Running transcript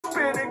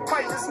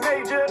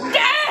major.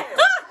 That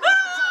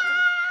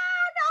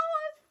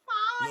was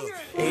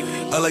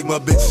fire. I like my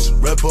bitches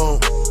red bone,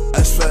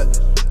 ass fat,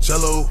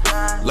 jello,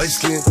 light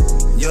skin,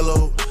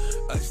 yellow.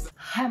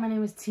 Hi, my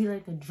name is T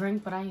like the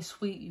drink, but I ain't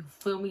sweet, you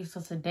feel me? So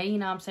today, you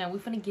know what I'm saying, we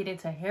finna get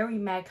into Harry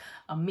Mack,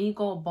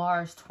 Omegle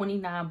bars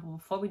 29. But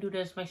before we do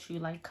this, make sure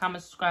you like,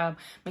 comment, subscribe.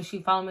 Make sure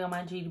you follow me on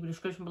my IG, the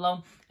description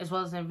below, as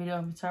well as in the video,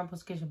 and turn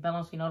notification bell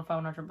on so you're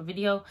notified when I drop a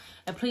video.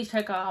 And please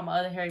check out all my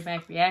other Harry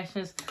Mack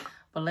reactions.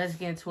 But let's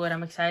get into it.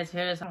 I'm excited to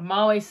hear this. I'm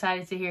always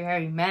excited to hear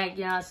Harry Mack,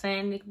 you know what I'm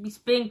saying? It could be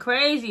spitting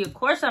crazy. Of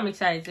course I'm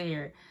excited to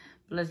hear it.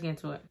 But let's get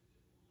into it.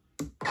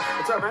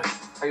 What's up, man?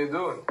 How you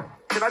doing?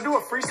 Can I do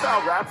a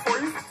freestyle rap for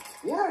you?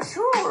 Yeah,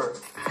 sure.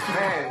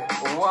 Man,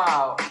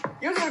 wow.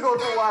 You're gonna go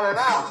through Wild 'N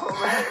Out,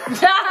 man.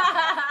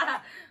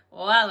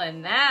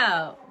 Wildin'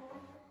 out.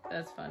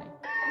 That's funny.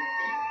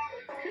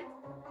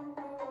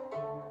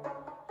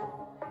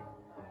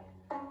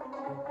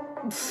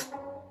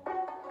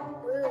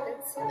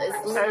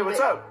 Hey,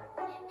 what's up?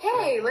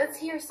 Hey, let's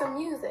hear some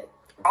music.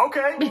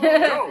 Okay,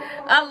 go.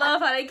 I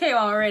love how they came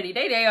already.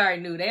 They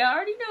already knew. They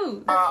already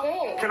knew.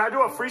 Okay. Can I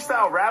do a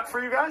freestyle rap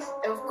for you guys?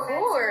 Of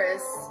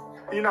course.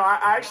 You know, I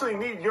actually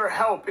need your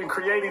help in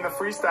creating the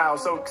freestyle.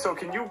 So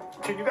can you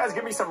guys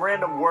give me some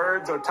random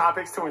words or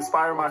topics to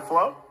inspire my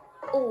flow?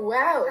 Oh,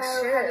 wow,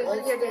 sure.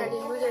 Let's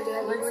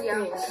Let's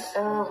think.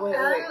 Wait.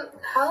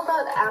 How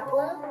about apple?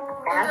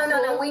 Apple?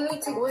 No. We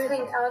need to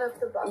think out of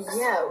the box.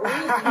 Yeah, we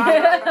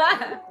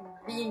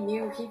need to be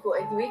new people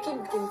and we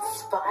can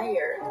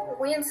inspire.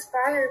 We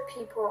inspire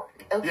people.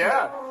 Okay.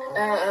 Yeah.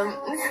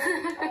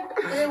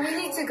 Yeah, we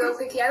need to go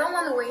quickly. I don't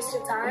want to waste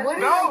your time.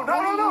 No.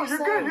 You're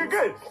good. You're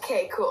good.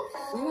 Okay, cool.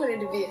 You wanted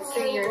to be a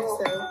singer,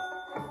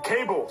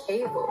 Cable. so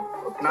Cable.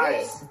 Okay.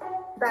 Nice.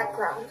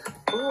 Background.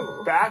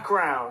 Ooh,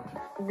 Background.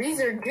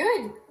 these are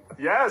good.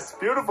 Yes,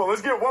 beautiful.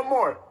 Let's get one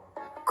more.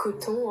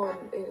 Coton en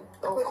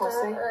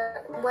français.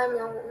 Ouais,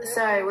 mais on-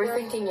 Sorry, we're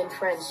thinking in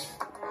French.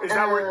 Is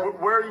that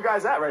where are you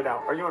guys at right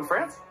now? Are you in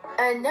France?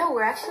 No,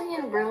 we're actually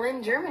in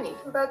Berlin, Germany.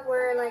 But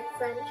we're like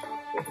French.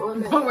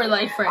 We're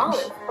like French.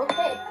 Olive.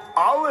 Okay.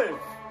 Olive.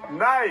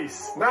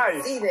 Nice.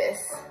 Let's see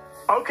this.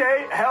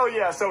 Okay, hell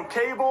yeah. So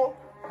cable,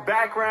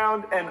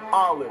 background, and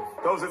olive.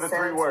 Those are the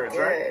three Sounds words,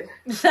 right?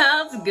 good.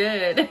 Sounds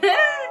good.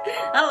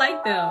 I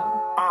like them.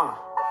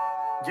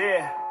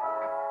 Yeah.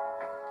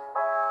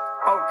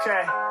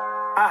 Okay.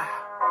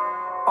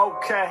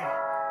 Okay.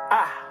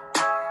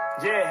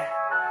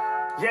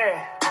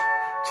 Yeah.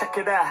 Check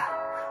it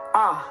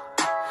out.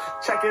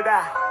 Check it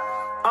out.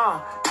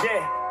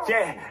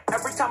 Yeah.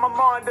 Every time I'm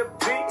on the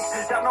beat,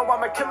 y'all know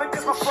I'm a killer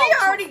cause my flow. She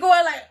already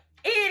going like,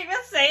 he didn't even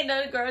say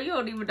nothing, girl. You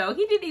don't even know.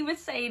 He didn't even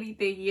say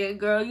anything yet,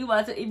 girl. You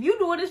about to, if you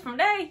doing this from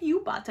there,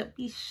 you about to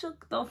be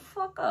shook the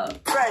fuck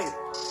up. Right.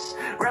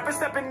 Rapper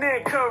stepping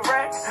in,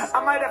 correct.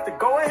 I might have to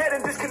go ahead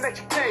and disconnect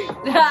your cable.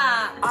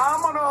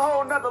 I'm on a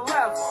whole nother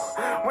level.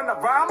 When I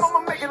rhyme, I'ma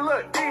make it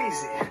look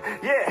easy.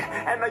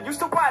 Yeah, and I used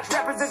to watch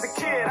rappers as a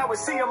kid. I would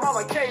see them all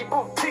on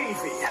cable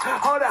TV.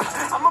 Hold up,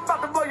 I'm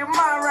about to blow your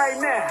mind right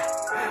now.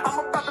 I'm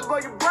about to blow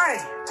your brain.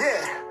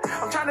 Yeah.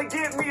 I'm trying to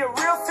get me a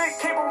real thick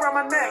cable around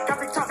my neck. I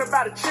be talking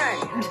about a chain.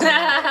 Off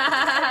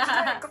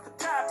the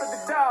top of the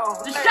dome.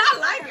 I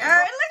like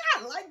her. Look, I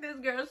like this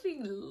girl. She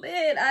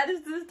lit.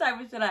 This type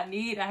of shit I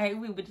need. I hate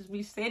we would just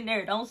be sitting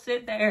there. Don't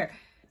sit there.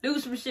 Do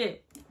some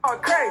shit. Oh,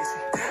 crazy.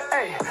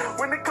 Hey,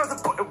 when it comes to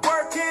putting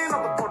work in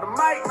on the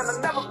mic, man,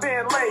 I've never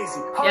been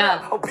lazy. Hold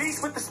up,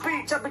 obese with the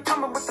speech, I've been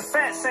coming with the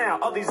fat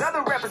sound. All these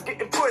other rappers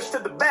getting pushed to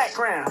the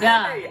background.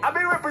 Yeah. Hey, I've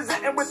been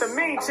representing with the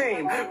mean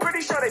team.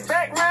 Pretty sure they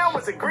background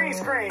was a green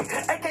screen.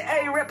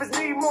 AKA rappers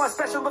need more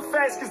special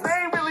effects, cause they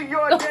ain't really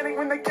organic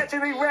when they catch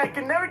any wreck.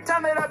 And every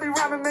time that I be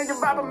rhyming, man, you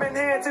vibe them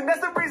enhancing.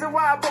 That's the reason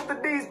why both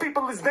of these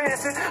people is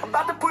dancing. I'm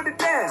about to put it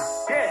down.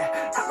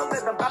 Yeah, I'm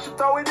about to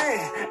throw it in.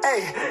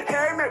 Hey,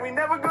 Harry Mack, we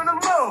never gonna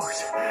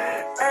lose.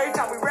 Every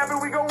time we rap it,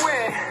 we gon'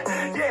 win.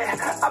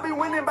 Yeah, I be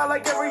winning by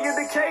like every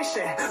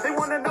indication. They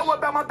wanna know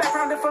about my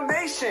background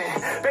information.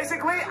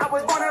 Basically, I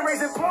was born and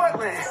raised in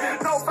Portland.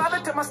 No father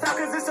to my style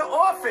cause it's an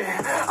orphan.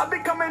 I be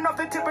coming off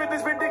the tip of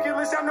this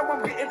ridiculous. Y'all know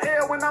I'm getting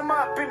ill when I'm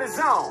up in the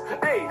zone.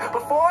 Hey,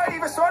 before I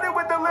even started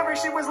with the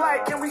lyrics, she was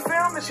like, can we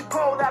film? And she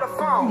pulled out a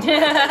phone.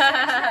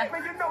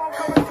 Man, you know I'm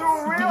coming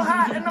through real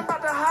hot and I'm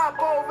about to hop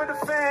over the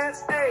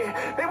fence. Hey,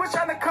 they was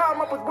trying to come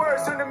up with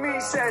words under me.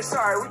 Said,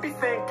 sorry, we be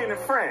thinking in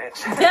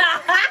French. I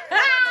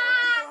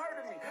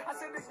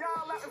said to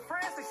y'all out in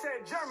France, they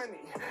said Germany.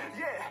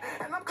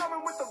 Yeah, and I'm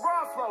coming with the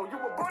raw flow. You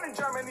were born in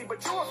Germany,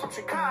 but you were from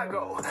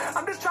Chicago.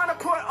 I'm just trying to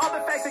put all the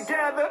facts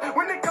together.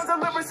 When it comes to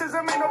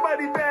lyricism, ain't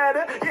nobody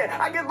better. Yeah,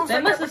 I get loose. They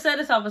must have said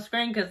this off a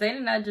screen because they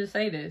did not just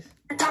say this.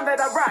 Every time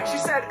that I rock, she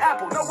said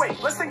apple. No, wait,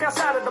 let's think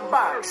outside of the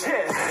box.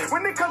 Yeah,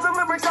 when it comes to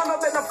lyrics, I know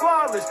that I'm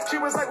flawless. She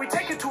was like, we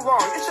take it too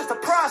long. It's just a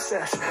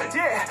process.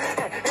 Yeah,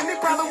 any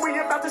problem, we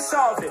about to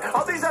solve it.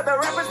 All these other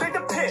rappers, they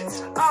the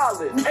pits.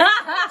 Olive.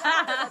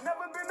 I've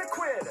never been a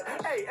quitter.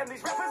 Hey, and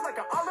these rappers like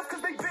an olive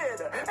cause they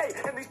bitter. Hey,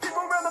 and these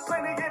people around the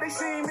planet, yeah, they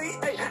see me.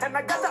 Hey, And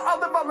I got the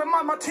olive oil in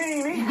my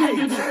martini.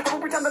 Hey,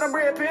 every time that I'm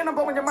rapping, I'm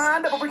blowing your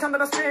mind. Every time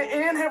that I'm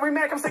spitting, Harry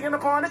Mack, I'm sticking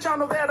upon it. Y'all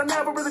know that I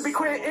never really be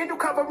quitting. You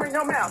covering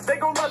your mouth, they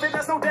gon' love it,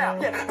 that's no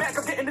doubt. Yeah, Mack,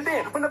 I'm getting it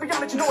in. Whenever y'all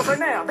let you know it right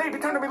now, they be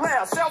turning me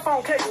loud. Cell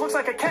phone case looks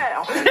like a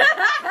cow.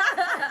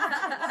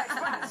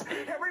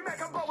 Harry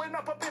Mack, I'm blowing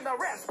up in the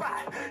rap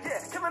spot. Yeah,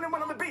 killing him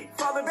on the beat,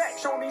 falling back,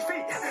 showing these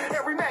feet.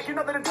 Harry Mack, you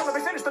know that until they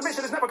finish, the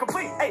mission is never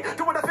complete. Hey,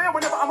 do what I feel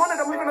whenever I'm on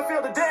it, I'm leaving the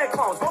field of dead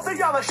clones. Both of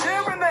y'all are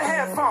sharing the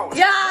headphones.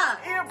 Yeah.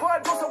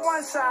 Earbud goes to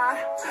one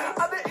side,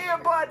 other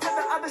earbud to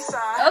the other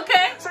side.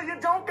 Okay. So you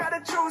don't gotta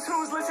choose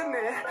who's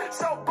listening.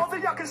 So both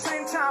of y'all can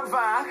same time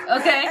vibe.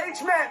 Okay.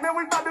 H-Mac, man,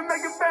 we about to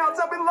make it bounce.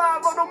 I'll be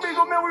live on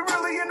Omegle, man, we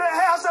really in the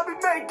house. I'll be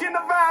making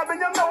the vibe, and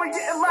y'all know we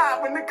getting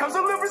live. When it comes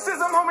to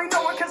lyricism, homie,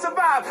 no one can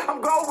survive.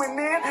 I'm going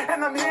in,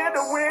 and I'm here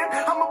to win.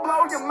 I'ma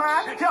blow your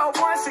mind, y'all,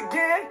 once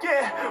again.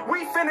 Yeah,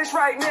 we finished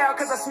right now,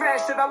 cause I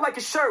smashed it. I like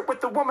your shirt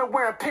with the woman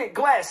wearing pink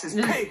glasses.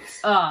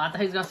 Peace. Oh, I thought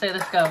he was gonna say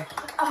let's go.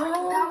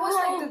 Oh, that was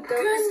like the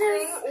dopest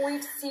thing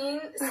we've seen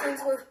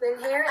since we've been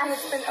here, and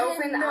it's been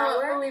over an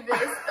hour. Believe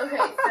this. Okay,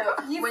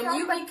 so when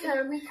you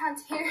become, we can't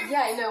hear.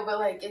 yeah, I know, but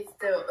like it's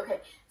still okay.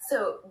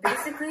 So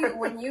basically,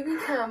 when you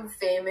become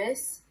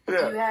famous,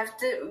 Yeah.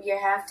 you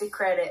have to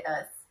credit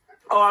us.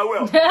 Oh, I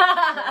will.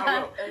 I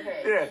will.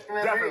 Okay. Yeah,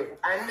 Remember, definitely.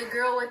 I'm the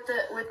girl with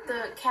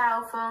the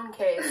cow phone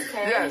case.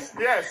 Okay.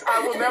 Yes,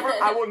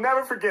 I will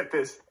never forget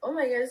this. Oh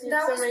my gosh, you That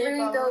have so was many really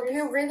dope. followers.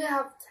 You really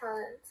have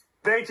talent.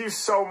 Thank you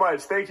so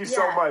much. Thank you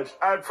so Yeah. much.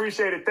 I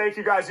appreciate it. Thank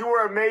you guys. You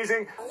were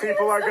amazing.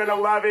 People are going to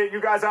love it.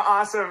 You guys are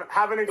awesome.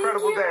 Have an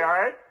incredible you. day, all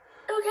right?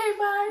 Okay,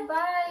 bye.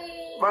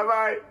 Bye.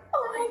 Bye-bye.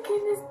 Oh my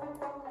goodness.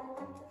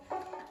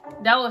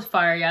 That was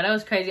fire, y'all. That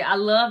was crazy. I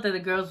love that the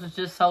girls was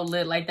just so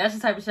lit. Like, that's the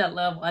type of shit I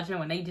love watching,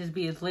 when they just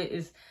be as lit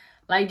as,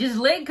 like, just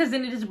lit, because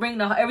then it just bring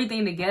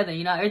everything together,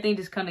 you know? Everything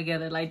just come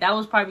together. Like, that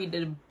was probably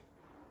the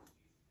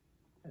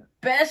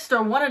best,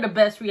 or one of the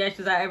best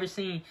reactions I ever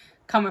seen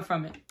coming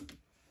from it.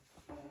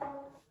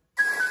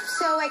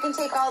 So I can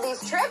take all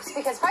these trips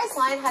because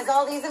Priceline has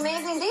all these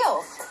amazing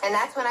deals. And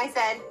that's when I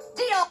said,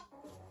 deal.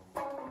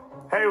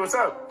 Hey, what's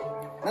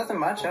up? Nothing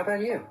much. How about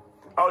you?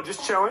 Oh,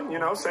 just chilling, you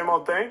know, same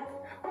old thing.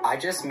 I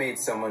just made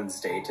someone's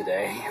day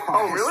today.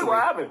 Oh, really? What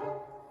happened?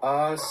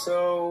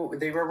 So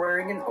they were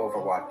wearing an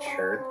Overwatch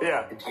shirt.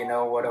 Yeah. Do you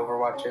know what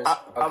Overwatch is?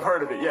 I've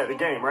heard of it. Yeah, the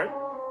game, right?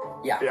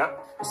 Yeah. Yeah.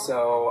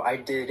 So I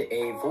did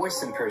a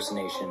voice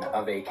impersonation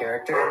of a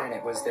character, and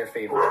it was their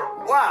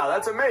favorite. Wow,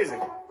 that's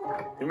amazing.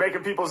 You're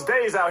making people's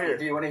days out here.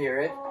 Do you want to hear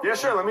it? Yeah,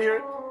 sure. Let me hear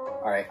it.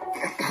 All right.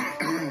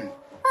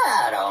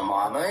 I don't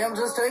mind me. I'm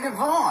just taking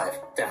 5.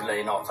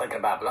 Definitely not thinking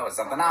about blowing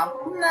something up.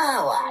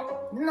 No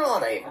way.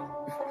 Not even.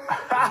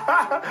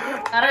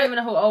 I don't even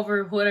know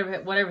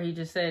whatever he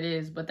just said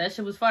is, but that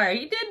shit was fire.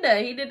 He did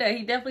that. He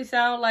definitely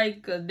sounded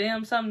like a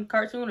damn something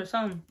cartoon or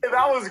something.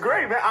 That was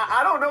great, man.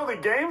 I don't know the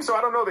game, so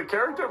I don't know the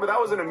character, but that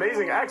was an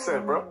amazing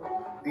accent, bro.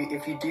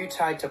 If you do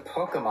tie to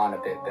Pokemon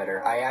a bit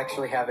better, I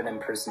actually have an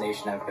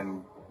impersonation I've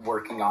been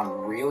working on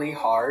really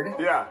hard.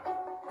 Yeah.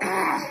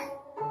 Nice.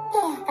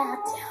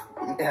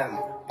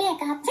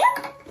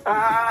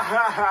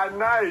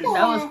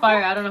 That was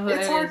fire. I don't know who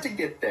It's that hard is. to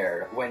get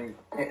there when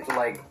it,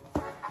 like,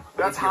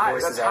 That's if your high.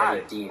 voice That's is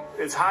already high. deep.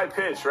 It's high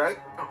pitch, right?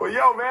 Well,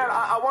 yo, man,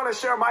 I want to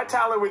share my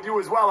talent with you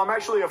as well. I'm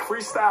actually a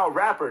freestyle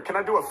rapper. Can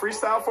I do a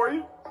freestyle for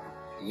you?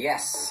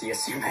 Yes,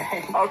 you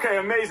may. Okay,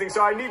 amazing.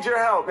 So I need your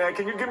help, man.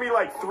 Can you give me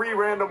like 3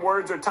 random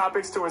words or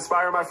topics to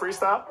inspire my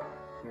freestyle?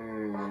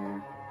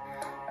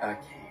 Okay.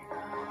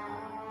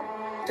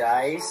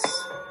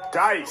 Dice.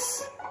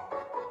 Dice.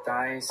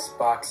 Dice,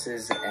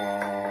 boxes,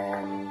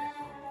 and...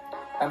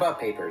 How about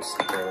papers?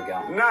 There we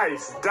go.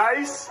 Nice.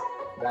 Dice,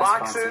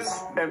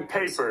 boxes, and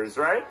papers,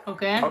 right?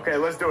 Okay. Okay,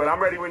 let's do it. I'm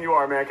ready when you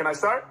are, man. Can I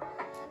start?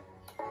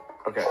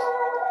 Okay.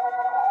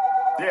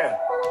 Yeah.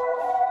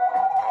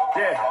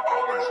 Yeah.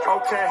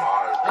 Okay.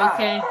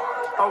 Okay.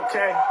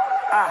 Okay.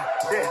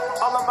 Yeah.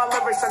 All of my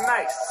lyrics are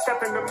nice.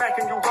 Step in the Mack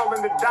and you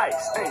rolling the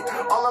dice. Hey.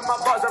 All of my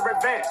bars are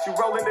advanced. You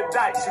rolling the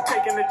dice. You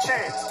taking the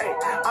chance. Hey.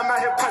 I'm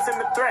out here pressing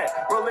the thread.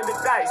 Rolling the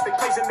dice. They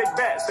placing their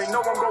bets. They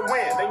know I'm gonna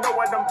win. They know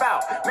what I'm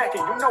about. Mack,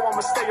 you know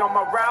I'ma stay on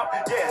my route.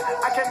 Yeah.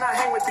 I cannot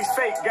hang with these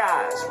fake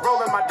guys.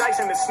 Rolling my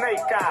dice in the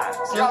snake guys.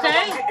 Y'all know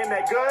I'm getting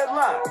that good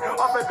luck.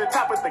 Off at the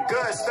top with the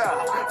good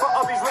stuff. For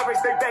all these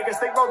lyrics, they beg us.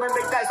 They rolling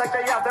their dice like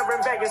they out there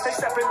in Vegas. They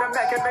step in the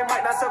Mack and they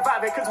might not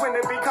survive it. Cause when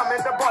they be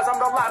coming to bars, I'm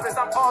the livest.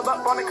 I'm all up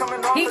on it coming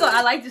off.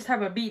 I like this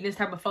type of beat, this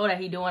type of flow that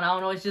he doing. I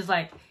don't know. It's just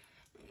like,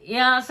 you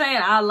know what I'm saying?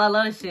 I love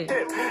this shit.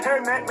 Hey,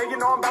 Mack, man, you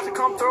know I'm about to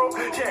come through.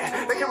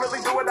 Yeah, they can really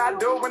do what I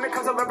do. When it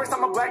comes to lyrics,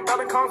 I'm a black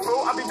belt in Kung Fu.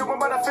 I be doing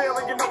what I feel,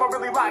 and you know I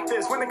really like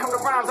this. When it comes to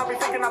rhymes, I be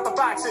thinking out the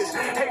boxes.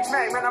 Hey,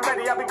 Mack, man, I'm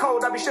ready. I be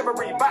cold, I be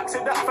shivery. Box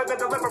it up for the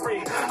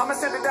delivery. I'ma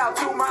send it out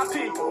to my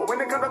people.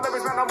 When it comes to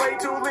lyrics, man, I'm way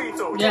too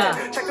lethal. Yeah.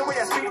 Check the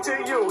way I speak to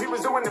you. He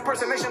was doing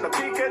impersonation of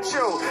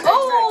Pikachu.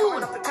 Oh,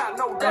 Up the top,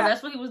 no doubt.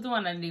 that's what he was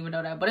doing. I didn't even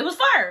know that, but it was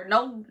fire.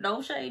 No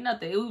shade,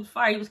 nothing. It was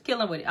fire. He was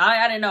killing with it.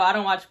 I didn't know. I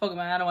don't watch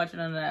Pokemon. I don't watch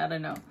none of I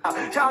don't know.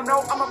 Y'all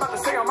know I'm about to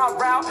stay on my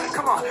route.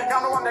 Come on,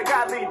 y'all know I'm that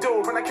godly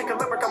dude. When I kick a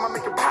lyric, I'ma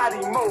make your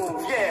body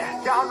move.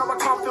 Yeah, y'all know I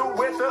come through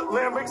with the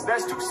lyrics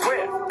that's too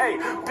swift. Hey,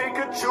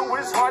 Pikachu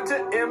is hard to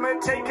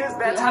imitate, cause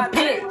that's high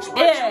pitch.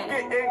 But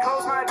you getting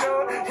close, my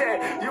dude.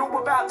 Yeah, you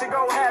about to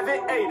go have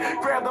it. Hey,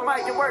 grab the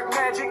mic and work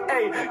magic.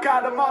 Hey,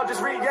 got them all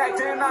just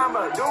reacting.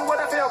 I'ma do what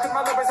I feel, cause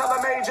my lyrics are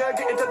the major.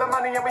 Getting to the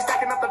money and we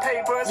stacking up the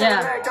papers.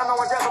 Yeah. Y'all know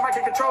I grab the mic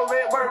and control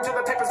it. Word to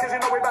the papers, cause you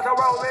know we about to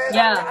roll it.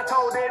 Yeah. I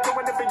told it,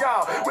 doing it for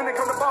y'all. When it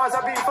comes to bars,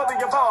 I be fully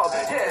involved.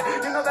 Yeah,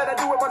 you know that I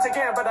do it once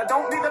again, but I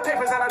don't need the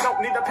papers and I don't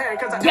need the pen,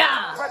 cause I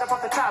right up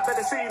off the top,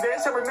 better see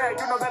this. Every Mack,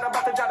 you know that I'm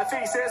about to jot a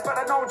thesis, but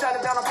I don't jot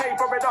it down on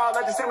paper at all.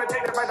 I just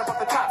imitate it right up off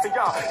the top for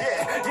y'all.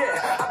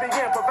 Yeah, I be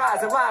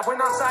improvising live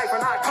when I'm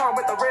cyphering. I come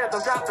with the rhythm,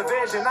 drop the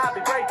vision. I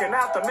be breaking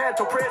out the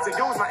mental prison,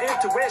 use my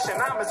intuition.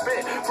 I'ma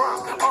spit from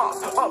off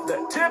of the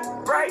tip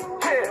right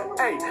here.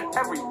 Hey,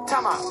 every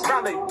time I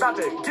round, they about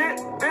to get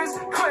this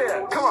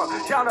clear. Come on,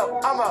 y'all know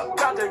I'm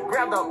about to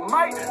grab the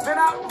mic, then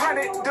I run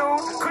it, dude.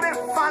 Couldn't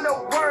find a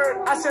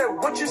word. I said,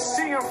 what you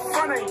see in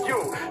front of you?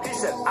 He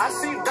said, I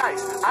see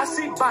dice, I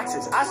see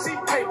boxes, I see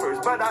papers,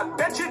 but I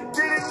bet you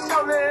didn't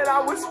know that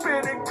I was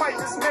spinning quite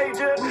this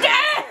major.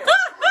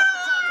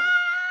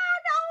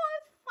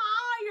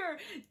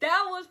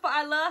 That was fire.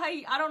 I love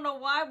how I don't know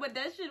why, but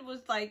that shit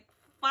was like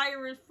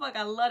fire as fuck.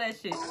 I love that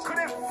shit.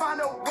 Couldn't find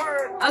a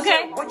word. Okay.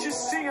 Said, what you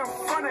see in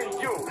front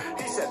of you?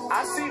 He said,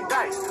 I see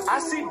dice, I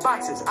see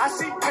boxes, I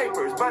see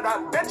papers, but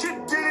I bet you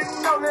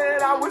didn't know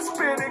that I was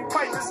spinning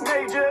quite this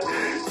major.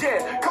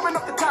 Yeah, coming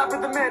up the top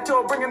of the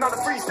mantle, bringing all the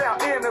freestyle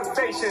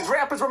innovations.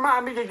 Rappers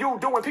remind me of you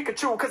doing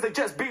Pikachu, cause they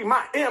just be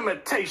my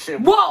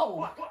imitation.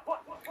 Whoa!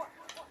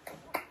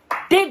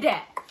 Did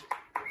that.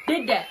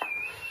 Did that.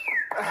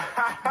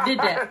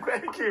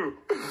 Thank you.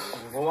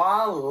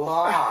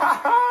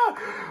 Voila.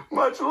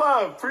 Much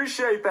love.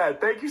 Appreciate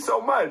that. Thank you so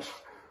much.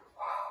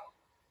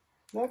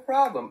 No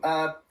problem.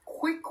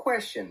 Quick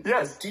question.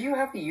 Yes. Do you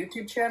have a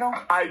YouTube channel?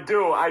 I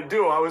do.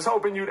 I was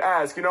hoping you'd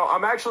ask. You know,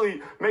 I'm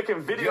actually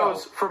making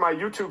videos for my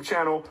YouTube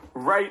channel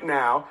right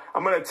now.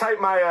 I'm going to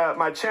type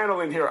my channel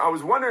in here. I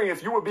was wondering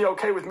if you would be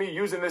okay with me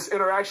using this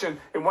interaction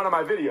in one of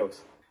my videos.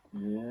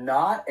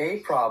 Not a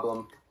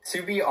problem.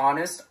 To be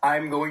honest,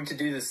 I'm going to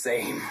do the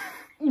same.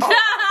 Oh, you're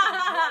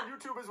on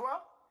YouTube as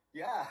well?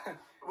 Yeah.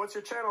 What's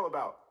your channel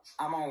about?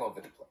 I'm all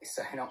over the place.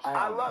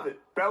 I love it.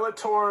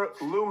 Bellator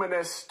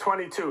Luminous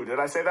 22. Did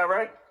I say that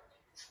right?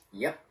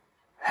 Yep.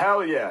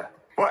 Hell yeah.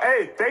 Well,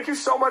 hey, thank you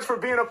so much for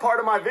being a part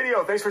of my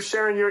video. Thanks for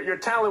sharing your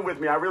talent with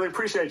me. I really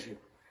appreciate you.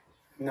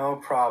 No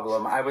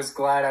problem. I was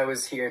glad I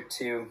was here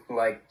to,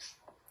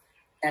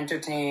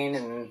 entertain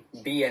and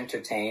be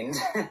entertained.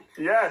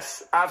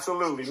 Yes,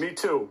 absolutely. Me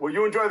too. Well,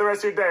 you enjoy the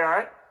rest of your day, all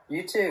right?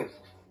 You too.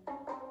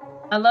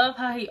 I love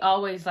how he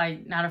always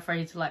not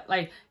afraid to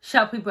like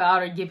shout people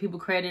out or give people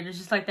credit or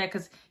just like that,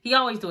 because he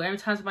always do it. Every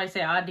time somebody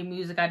say, I do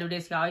music, I do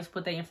this, he always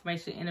put that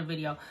information in a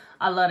video.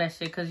 I love that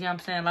shit because, you know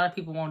what I'm saying, a lot of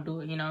people won't do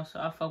it, you know, so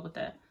I fuck with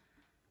that.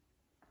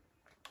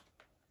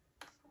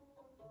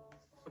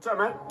 What's up,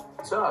 man?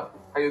 What's up?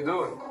 How you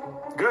doing?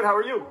 Good, how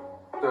are you?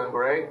 Doing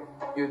great.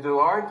 You do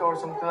art or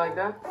something like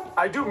that?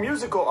 I do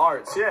musical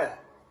arts, yeah.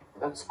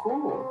 That's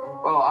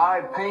cool. Well,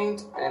 I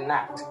paint and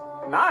act.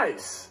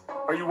 Nice.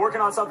 Are you working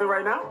on something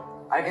right now?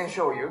 I can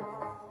show you.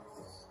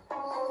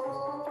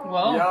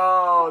 Whoa.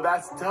 Yo,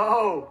 that's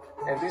dope.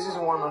 And this is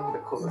one of the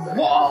coolest.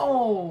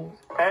 Whoa.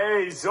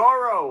 Hey,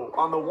 Zorro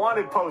on the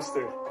wanted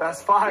poster.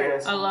 That's fire.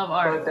 Yes, I love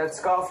art. but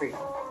that's coffee.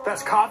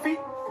 That's coffee?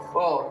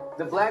 Well,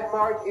 the black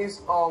part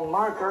is on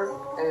marker,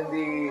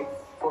 and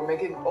for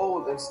making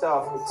old and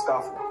stuff, it's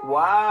coffee.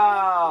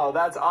 Wow,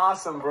 that's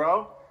awesome,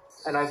 bro.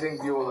 And I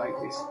think you will like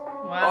this.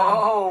 Wow.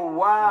 Oh,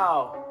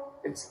 wow.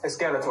 It's a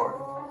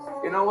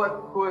Skeletor. You know what?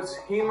 Who is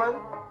He-Man?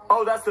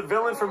 Oh, that's the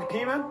villain from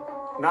He-Man?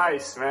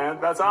 Nice, man.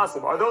 That's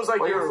awesome. Are those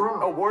Where you your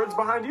from? awards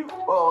behind you?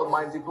 Well,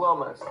 my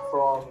diplomas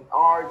from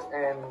art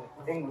and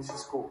English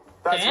school.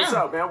 That's Damn. what's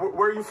up, man.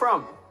 Where are you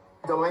from?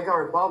 Dominican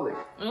Republic.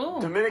 Ooh.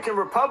 Dominican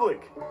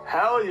Republic.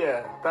 Hell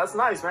yeah. That's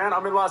nice, man.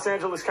 I'm in Los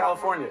Angeles,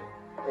 California.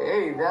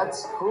 Hey,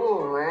 that's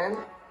cool, man.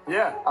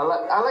 Yeah. I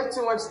like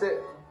too much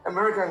the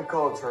American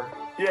culture.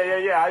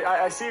 Yeah.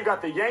 I see you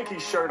got the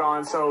Yankees shirt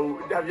on,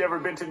 so have you ever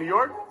been to New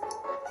York?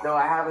 No,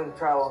 I haven't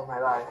traveled in my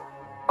life.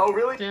 Oh,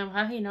 really? Damn,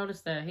 how he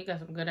noticed that? He got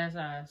some good ass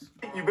eyes.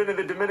 You've been in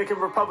the Dominican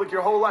Republic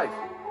your whole life?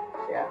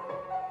 Yeah.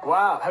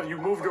 Wow. Have you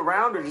moved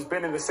around or just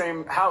been in the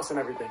same house and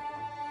everything?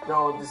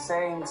 No, the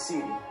same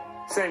city.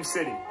 Same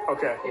city.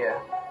 Okay. Yeah.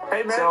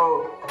 Hey, man,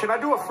 So, can I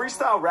do a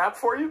freestyle rap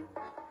for you?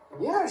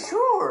 yeah,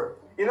 sure.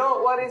 You know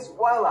what is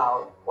Wild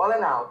Out? Wild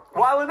and Out.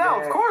 Wildin' Out,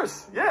 Yeah. of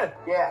course. Yeah.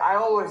 Yeah, I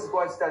always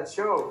watch that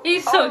show.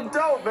 He's so Oh,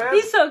 dope, man.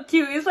 He's so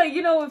cute. It's like,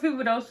 you know, when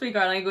people don't speak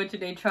our language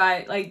and they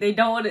try, like, they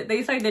don't want to,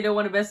 they say they don't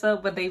want to mess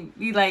up, but they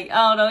be like,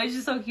 I don't know, it's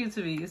just so cute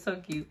to me. It's so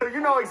cute. You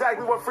know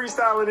exactly what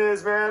freestyling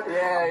is, man.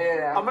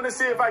 Yeah. I'm gonna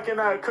see if I can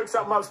cook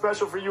something up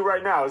special for you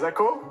right now. Is that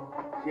cool?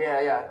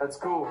 Yeah, that's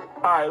cool.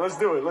 All right, let's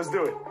do it.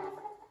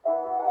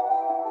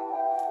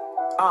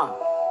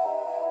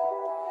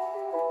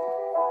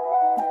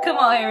 Come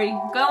on, Harry.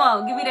 Come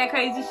on. Give me that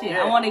crazy shit.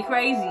 Yeah. I want it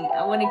crazy.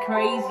 I want it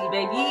crazy,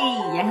 baby.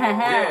 Yeah.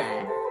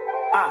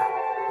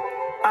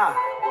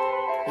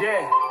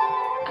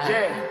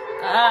 Yeah.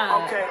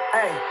 Okay,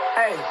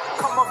 hey,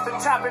 come off the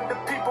top and the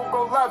people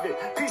gon' love it.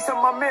 Peace to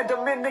my man,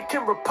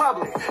 Dominican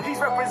Republic. He's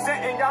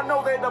representing, y'all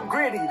know that I'm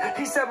gritty.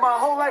 He said my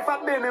whole life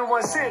I've been in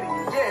one city.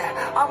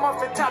 Yeah, I'm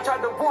off the top,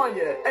 tried to warn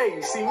ya. Hey,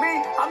 see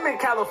me? I'm in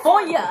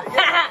California.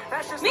 Yeah,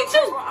 that's just me the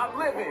too. place where I'm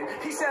living.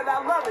 He said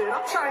I love it,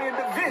 I'm trying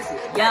to visit.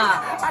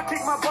 Yeah. I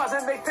kick my balls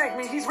and they thank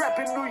me. He's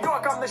repping New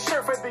York on the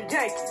shirt for the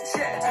Yankees.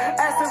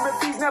 Yeah, asked him if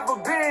he's never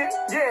been.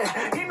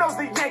 Yeah, he knows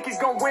the Yankees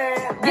gon' win.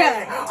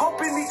 Yeah.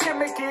 Hoping he can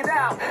make it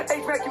out.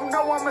 H-Mac, you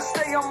know I'ma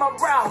stay on my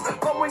route.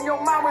 Blowing your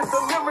mind with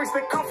the lyrics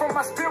that come from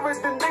my spirit,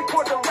 then they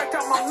pour direct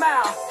out my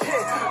mouth.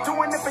 Yeah,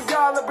 doing it for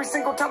y'all every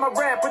single time I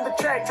rap. When the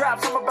track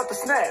drops, I'm about to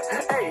snap.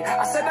 Hey,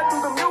 I said I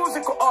do the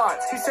musical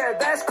arts. He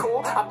said that's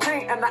cool. I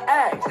paint and I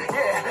act.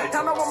 Yeah,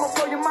 y'all know I'ma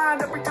blow your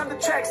mind every time the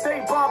track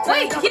stay bumping.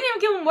 Wait, he didn't even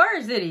give him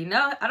words, did he?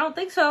 No, I don't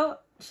think so.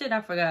 Shit,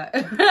 I forgot.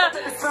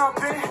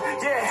 Something,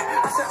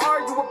 yeah. I said,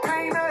 are you a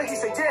painter? He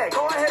said, yeah,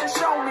 go ahead and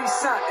show me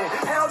something.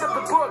 Held up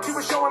the book, he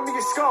was showing me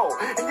a skull.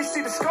 And you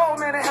see the skull,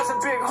 man, it has some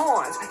big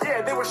horns.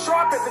 Yeah, they were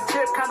sharp at the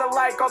tip, kind of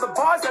like all the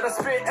bars that I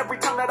spit every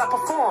time that I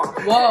perform.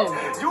 Whoa.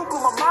 Yeah, you blew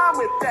my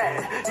mind with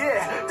that.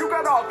 Yeah, you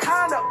got all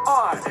kind of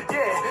art.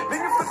 Yeah,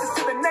 then you flipped it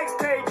to the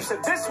next page. You said,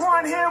 this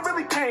one here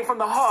really came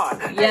from the heart.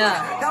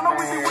 Yeah. Y'all know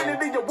we be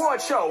winning the award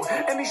show.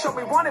 And he showed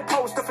me wanted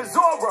poster for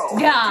Zorro.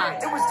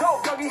 Yeah. It was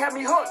dope, dog, he had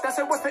me hooked. I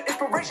said, what's the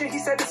inspiration? He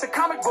said it's a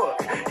comic book.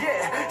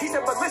 Yeah, he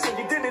said, but listen,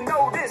 you didn't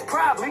know this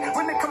probably.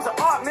 When it comes to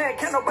art, man,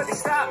 can't nobody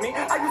stop me.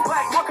 I use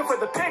black marker for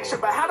the picture,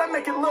 but how to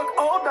make it look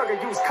old, dog, I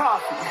use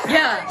coffee.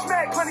 Yeah.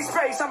 Smack plenty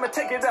space, I'ma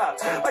take it up.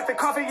 Like the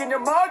coffee in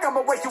your mug,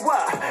 I'ma wake you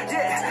up.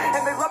 Yeah,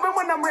 and they love it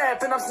when I'm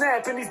rapping, I'm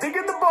snapping. He's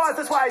digging the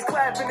bars, that's why he's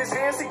clapping his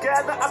hands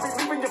together. I be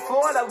leaving you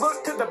floored. I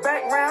looked to the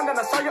background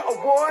and I saw your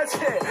awards.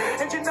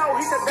 Yeah, and you know,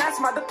 he said that's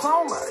my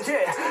diploma.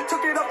 Yeah,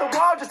 took it off the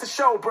wall just to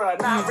show, bruh.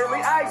 Not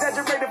really, I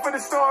exaggerated for the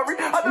story.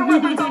 Other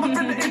rappers all up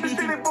in the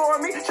industry, they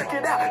bore me. Check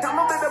it out, y'all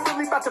know that I'm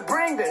really about to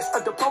bring this. A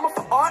diploma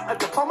for art, a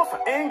diploma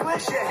for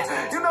English.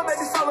 Yeah, you know that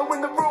he's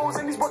following the rules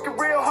and he's working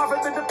real hard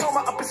for the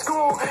diploma up in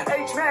school.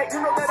 H-Mac,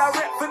 you know that I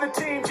rap for the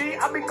team G.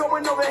 I be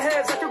going over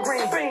heads like a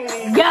green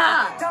beanie.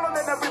 Yeah. Y'all know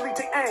that I really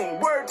take aim.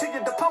 Word to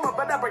your diploma,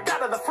 but I break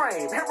out of the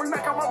frame. Harry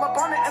Mack, I'm all up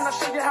on it and I'll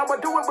show you how I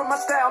do it with my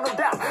style, no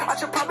doubt. I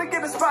should probably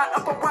get a spot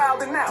up a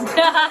wild and out.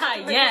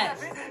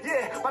 Yes.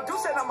 Yeah, my dude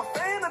said I'm a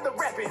fan of the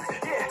rapping.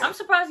 Yeah. I'm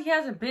surprised he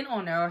hasn't been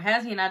on there, or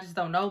has he, and I just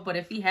don't know. But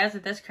if he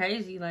hasn't, that's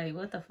crazy. Like,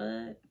 what the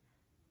fuck?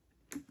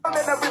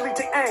 That I really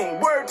take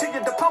aim. Word to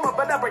your diploma,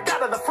 but I break out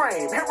of the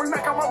frame. Harry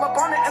Mack, I'm all up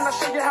on it, and I'll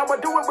show you how I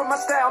do it with my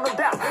style, no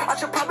doubt. I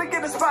should probably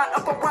get a spot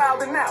up a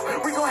wild and out.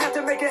 We gon' have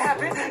to make it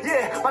happen.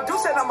 Yeah, my dude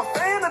said I'm a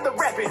fan of the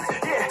rapping.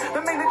 Yeah, the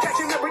main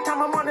attraction every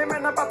time I'm on him,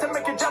 and I'm about to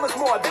make you jealous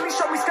more. Then he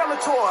showed me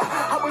Skeletor.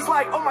 I was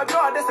like, oh my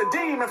god, that's a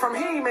demon from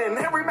He-Man.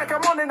 Harry Mack,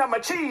 I'm on it, I'm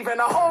achieving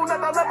a whole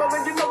nother level,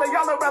 and you know they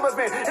all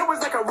irrelevant. It was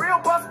like a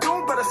real buff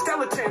dude, but a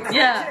skeleton.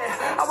 Yeah.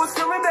 I was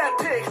feeling that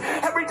pick.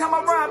 Every time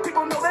I rhyme,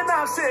 people know that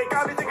I'm sick.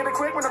 I be thinking it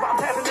quick whenever I'm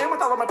tapping in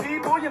with all of my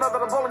people. You know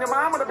that I'm blowing your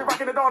mind when I be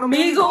rocking it on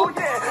Omegle.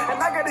 Yeah, and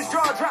I got his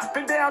jaw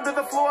dropping down to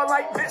the floor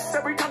like this.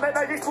 Every time that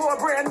I explore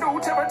brand new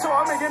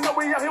territory, man, you know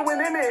we out here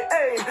winning it.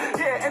 Hey,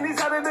 yeah, and he's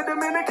out in the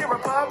Dominican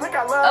Republic.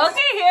 I love it.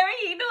 Okay, Harry,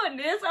 you doing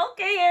this?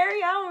 Okay,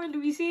 Harry. I don't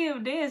really see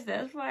him dance.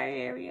 That's fine,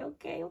 Harry.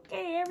 Okay,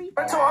 Harry.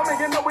 Territory, man,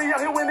 you know we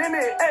out here winning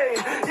it. Hey,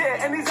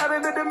 yeah, and he's out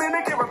in the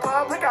Dominican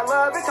Republic. I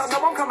love it. Y'all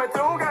know I'm coming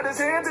through. Got his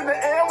hands in the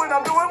air when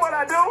I'm doing what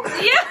I do.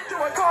 Yeah.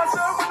 Doing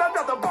concert when I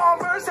drop the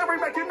bombers. Every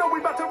Mac, you know we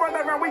about to run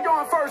around. We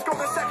on first, go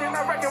to second.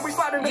 I reckon we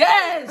sliding.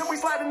 Yes. Then we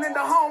sliding into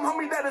home,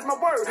 homie. That is my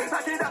word.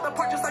 Knock it out the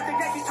park just like the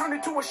Yankees turn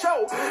into a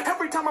show.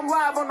 Every time I'm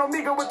live on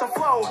Omegle with the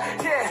flow.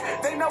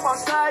 Yeah, they know I'm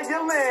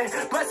styling.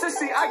 Blessed to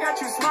see I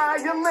got you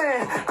smiling.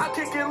 I'm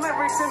kicking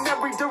lyrics in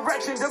every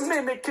direction.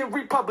 Dominican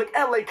Republic,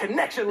 LA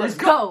connection. Let's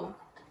go.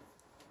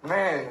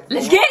 Man.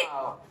 Let's get it.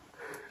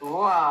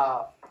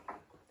 Wow.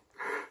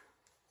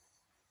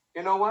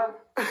 You know what?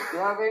 You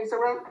have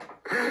Instagram?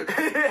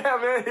 Yeah,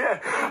 man,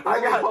 yeah.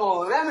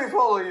 Let me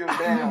follow you,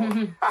 damn.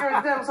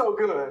 You're damn so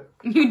good.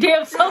 You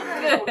damn so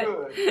You're good. so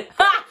good.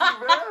 Thank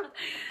you, man.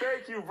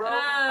 Thank you, bro.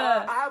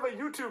 I have a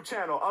YouTube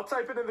channel. I'll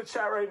type it in the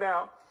chat right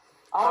now.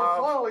 I'll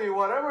follow you,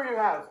 whatever you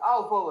have.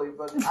 I'll follow you,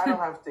 but I don't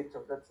have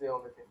TikTok. That's the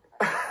only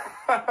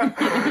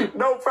thing.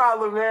 No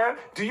problem, man.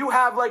 Do you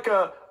have like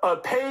a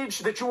page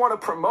that you want to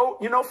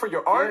promote, you know, for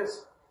your art?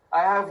 Yes,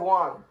 I have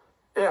one.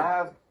 Yeah. I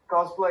have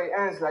cosplay,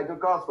 and I do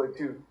cosplay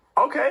too.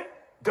 Okay,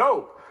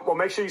 dope. Well,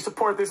 make sure you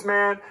support this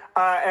man.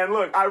 And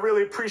look, I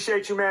really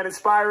appreciate you, man,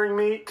 inspiring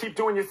me. Keep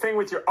doing your thing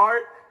with your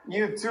art.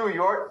 You too,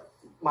 you're...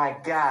 My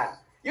God.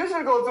 You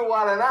should go to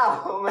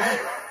Guadalajara, man.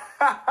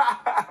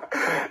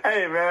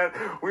 Hey, man,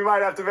 we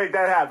might have to make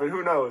that happen.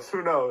 Who knows?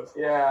 Who knows?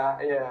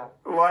 Yeah.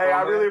 Well, hey,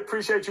 I really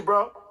appreciate you,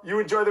 bro. You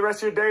enjoy the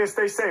rest of your day and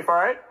stay safe, all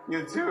right?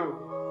 You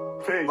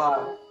too. Peace.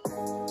 Bye.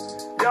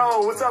 Yo,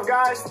 what's up,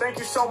 guys? Thank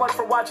you so much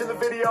for watching the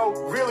video.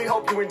 Really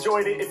hope you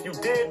enjoyed it. If you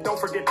did, don't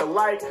forget to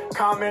like,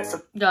 comment.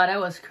 Yo, that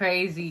was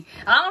crazy.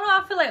 I don't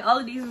know. I feel like all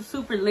of these are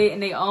super lit in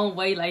their own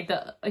way. Like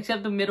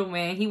except the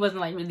middleman, he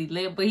wasn't like really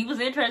lit, but he was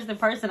an interesting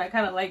person. I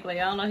kind of like I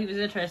don't know. He was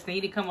interesting.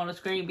 He didn't come on the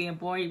screen being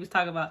boring. He was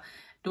talking about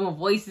doing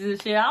voices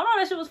and shit. I don't know.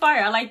 That shit was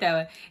fire. I like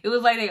that. It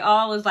was like they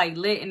all was like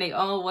lit in their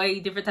own way,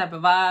 different type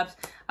of vibes.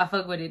 I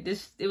fuck with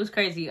it. It was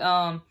crazy.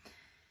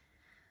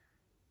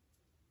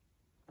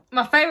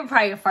 My favorite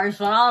probably the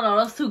first one. I don't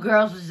know. Those two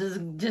girls was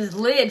just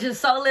lit,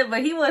 just so lit.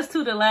 But he was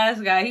too, the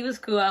last guy. He was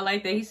cool. I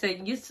like that. He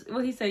said,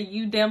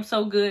 you damn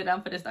so good.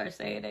 I'm finna start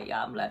saying that,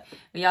 y'all. I'm like,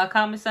 when y'all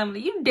comment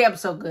something, you damn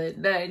so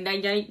good. Then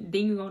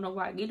you gonna know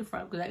where I get it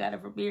from, because I got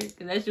it from here.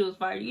 Because that shit was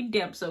fire. You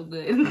damn so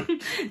good.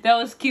 That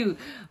was cute.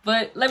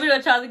 But let me know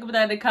what y'all think about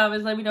that in the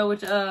comments. Let me know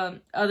which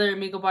other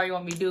Omegle bar you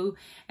want me to do.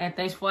 And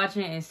thanks for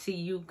watching. And see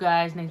you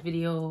guys next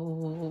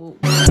video.